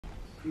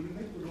Les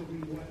masques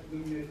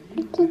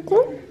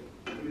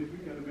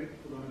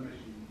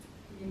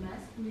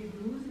ou les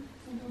blouses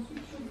sont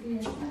ensuite chauffés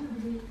à 100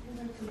 degrés pour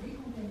être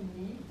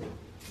décontaminés.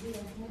 Dès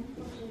la semaine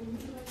prochaine, nous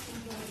devons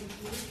avoir avec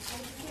eux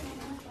avec la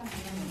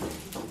transparence.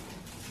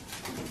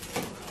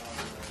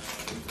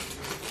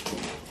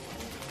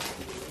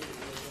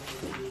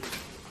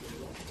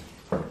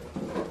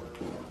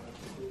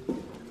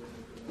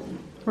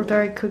 What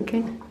are you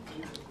cooking?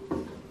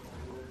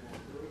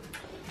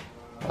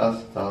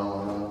 Pasta.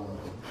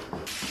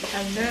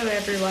 Hello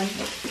everyone.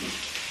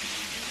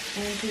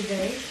 And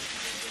today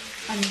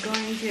I'm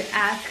going to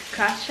ask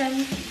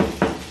questions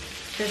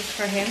just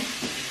for him.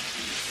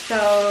 So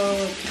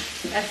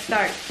let's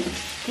start.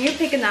 Can you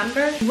pick a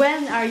number?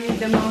 When are you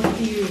the most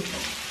used?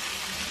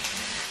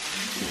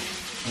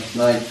 At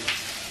night.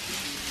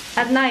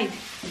 At night.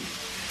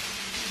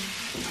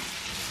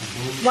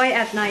 Why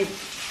at night?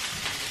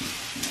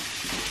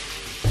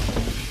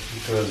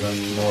 Because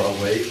I'm more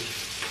awake.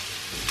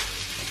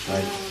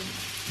 Like,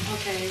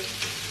 Okay.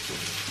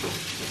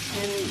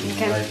 And you I'm a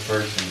can night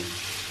person.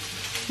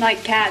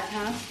 night cat,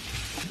 huh?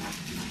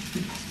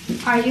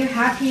 Are you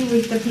happy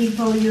with the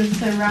people you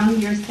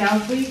surround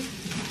yourself with?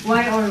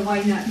 Why or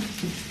why not?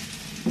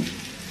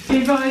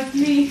 People, it's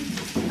me.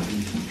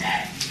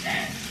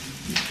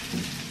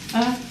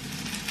 Huh?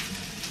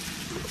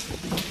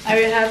 Are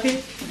you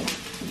happy?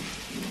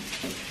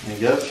 I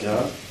guess,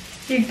 yeah.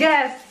 You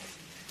guess.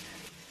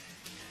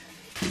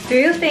 Do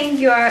you think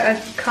you are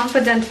a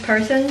confident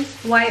person?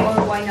 Why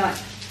or why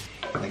not?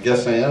 I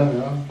guess I am,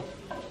 yeah.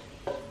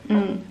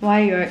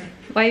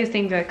 Why you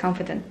think you're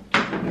confident?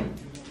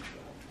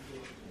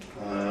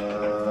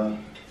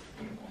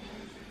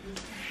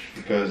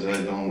 Because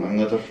I'm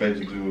not afraid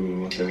to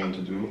do what I want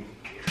to do.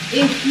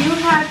 If you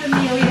had $1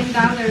 million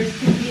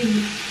to give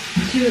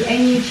to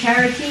any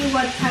charity,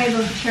 what type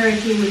of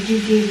charity would you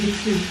give it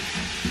to?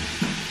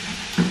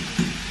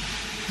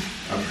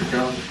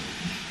 Africa?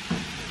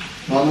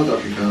 No, not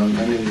Africa.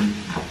 I mean,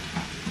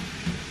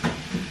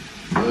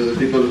 the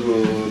people who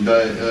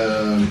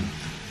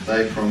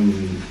die from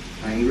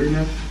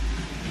hungriness.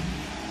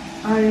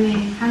 Or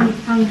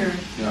hunger?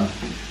 Yeah.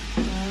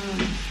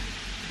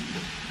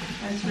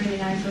 That's really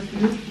nice of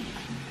you.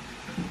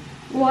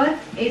 What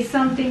is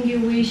something you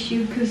wish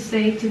you could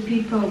say to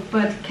people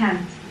but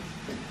can't?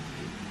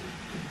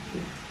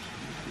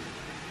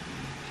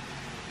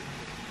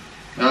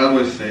 I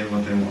always say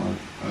what I want.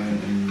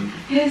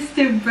 He's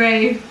too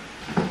brave.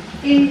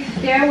 If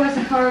there was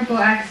a horrible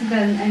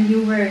accident and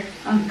you were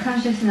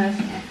unconsciousness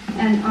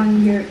and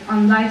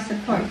on life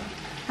support,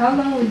 how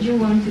long would you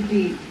want to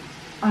be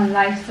on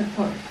life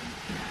support?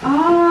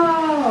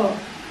 Oh,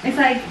 it's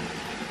like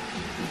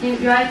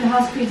you're at the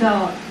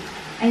hospital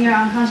and you're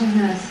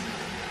unconsciousness.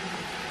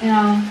 You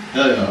know.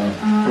 Yeah.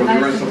 For the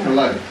life rest support. of your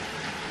life.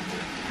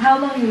 How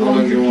long you How want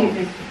long to you keep want?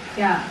 it?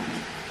 Yeah.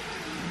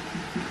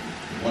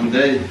 1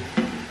 day.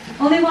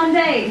 Only 1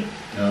 day.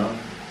 Yeah.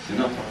 It's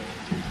enough.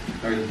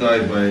 I will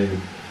die by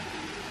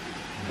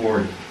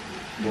boring.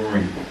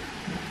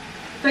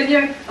 But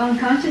you're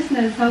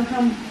unconsciousness. How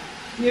come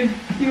you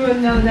will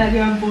know that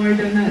you're bored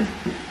or not?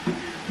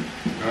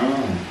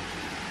 Oh.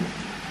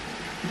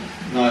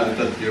 No, I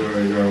thought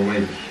you're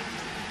awake.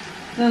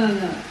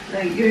 No.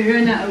 Like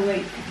you're not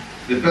awake.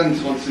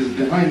 Depends what is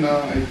behind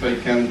now. If I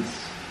can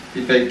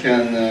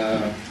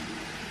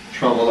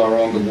travel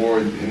around the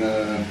world in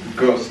a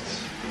ghost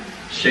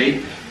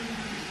shape.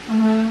 I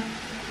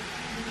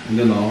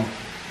don't know.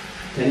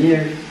 10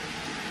 years.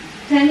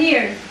 10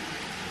 years.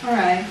 All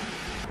right.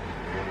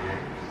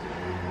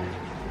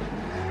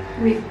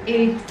 We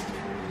eat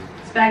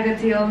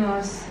spaghetti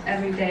almost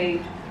every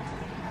day.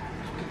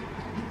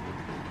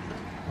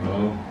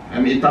 Well,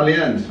 I'm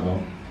Italian,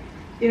 so.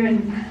 You're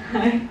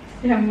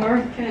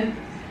American.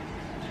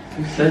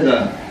 Who said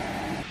that?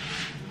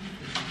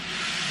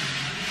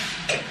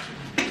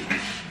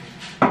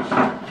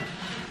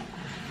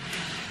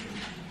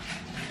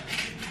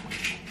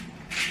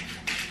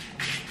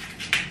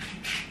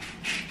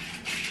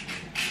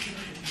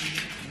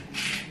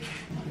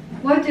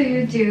 What do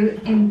you do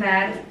in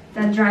bed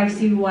that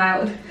drives you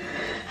wild?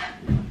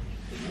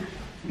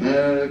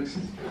 Next.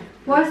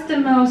 What's the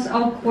most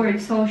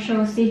awkward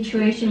social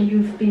situation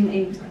you've been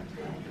in?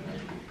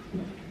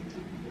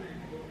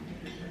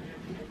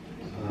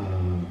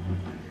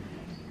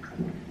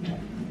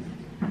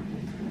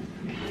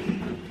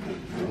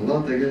 A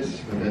lot, I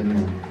guess, but I don't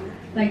know.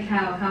 Like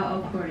how? How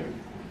awkward?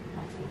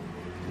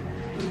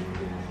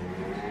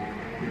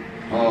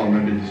 Oh,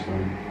 maybe this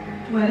one.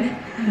 What?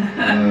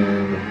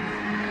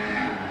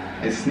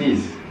 I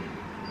sneeze.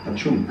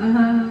 Achoo.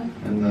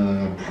 And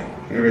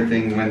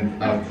everything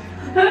went out.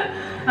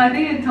 I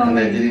think you told And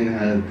me. I didn't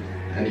have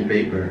any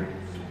paper.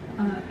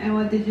 And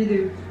what did you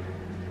do?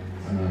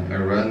 I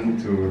ran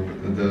to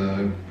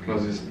the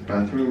closest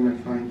bathroom I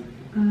find.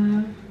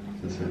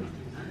 That's it.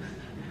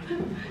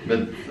 But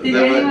Did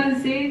anyone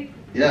see?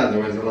 Yeah,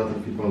 there was a lot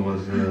of people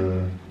was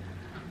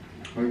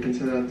how you can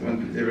say that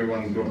when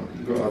everyone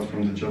go out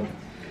from the job.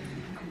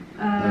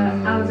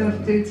 Out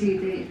of duty,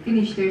 they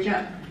finish their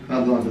job.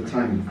 Not at the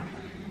time.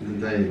 The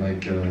day,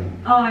 like.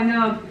 Oh, I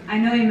know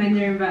in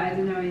Mandarin, but I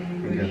don't know in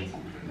English.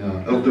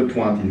 Yeah, heure de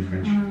pointe in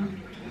French.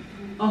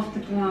 Off the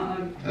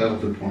point. Heure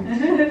de pointe.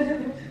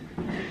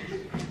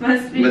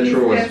 Must be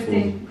Metro was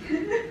disgusting.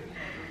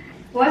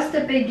 What's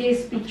the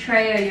biggest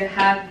betrayal you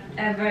have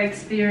ever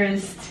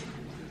experienced?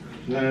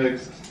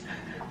 Next.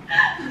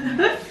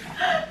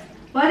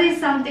 What is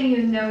something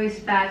you know is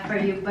bad for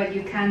you, but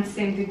you can't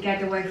seem to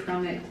get away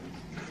from it?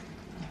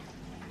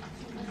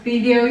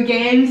 Video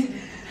games.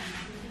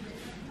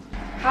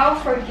 How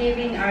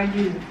forgiving are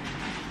you?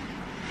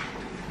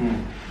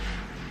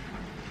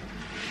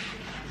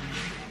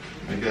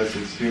 I guess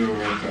it's you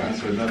to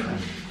answer that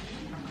one.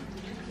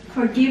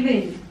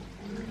 Forgiving.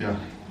 Yeah.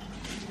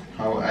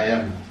 How I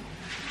am.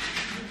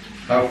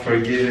 How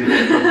forgiving I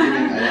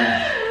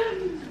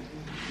am.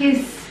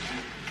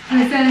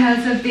 Houssain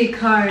has a big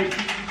heart.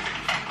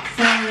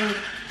 So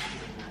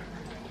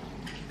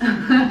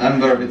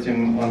Number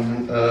between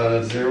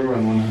 0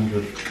 and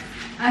 100.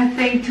 I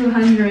think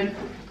 200.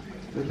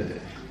 Really?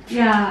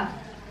 Yeah.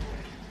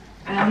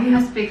 He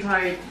has big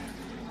heart.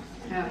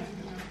 Yeah.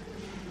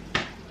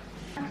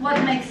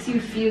 What makes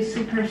you feel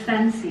super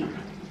fancy?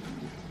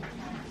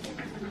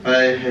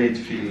 I hate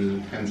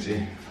feel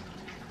fancy.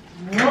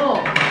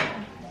 Whoa.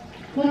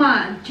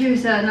 Puma,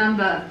 choose a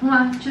number.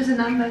 Puma, choose a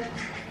number.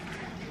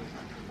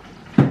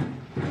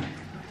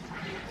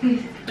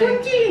 Please.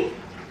 20.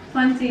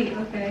 20,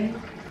 okay.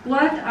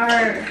 What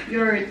are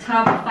your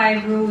top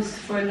 5 rules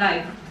for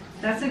life?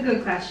 That's a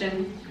good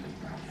question.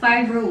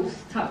 5 rules,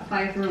 top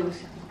 5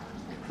 rules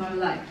for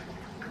life.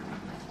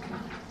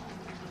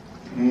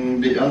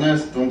 Be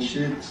honest, don't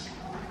cheat.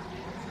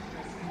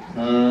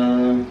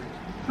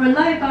 For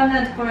life or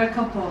not for a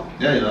couple?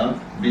 Yeah.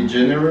 Be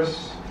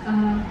generous.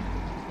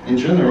 In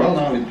general,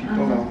 now with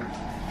people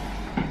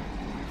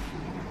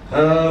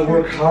now.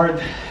 Work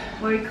hard.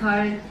 Work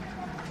hard.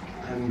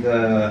 And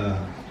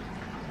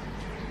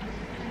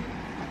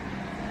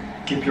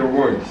keep your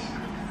words.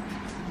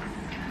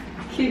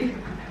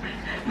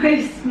 Why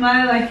you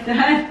smile like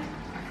that?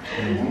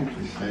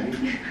 Please say.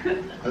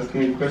 Ask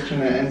me a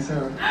question and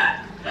answer.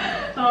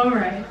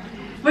 Alright.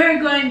 We're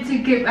going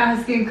to keep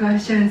asking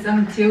questions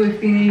until we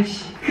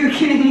finish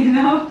cooking, you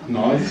know?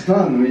 No, it's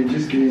done. We're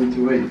just getting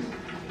to wait.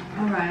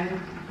 Alright.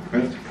 We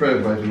have to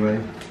pray, by the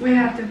way. We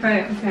have to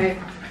pray, okay.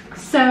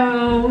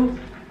 So,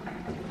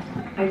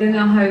 I don't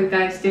know how you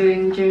guys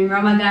doing during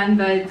Ramadan,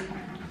 but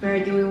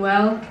we're doing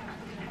well.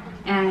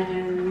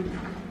 And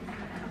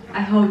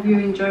I hope you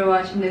enjoy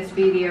watching this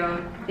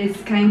video.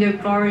 It's kind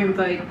of boring,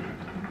 but,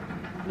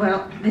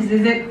 well, this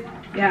is it.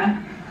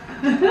 Yeah.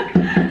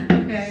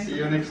 Okay. See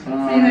you next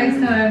time. See you next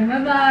time.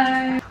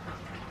 Bye-bye.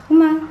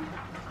 Uma,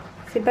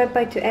 say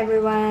bye-bye to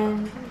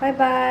everyone.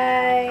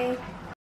 Bye-bye.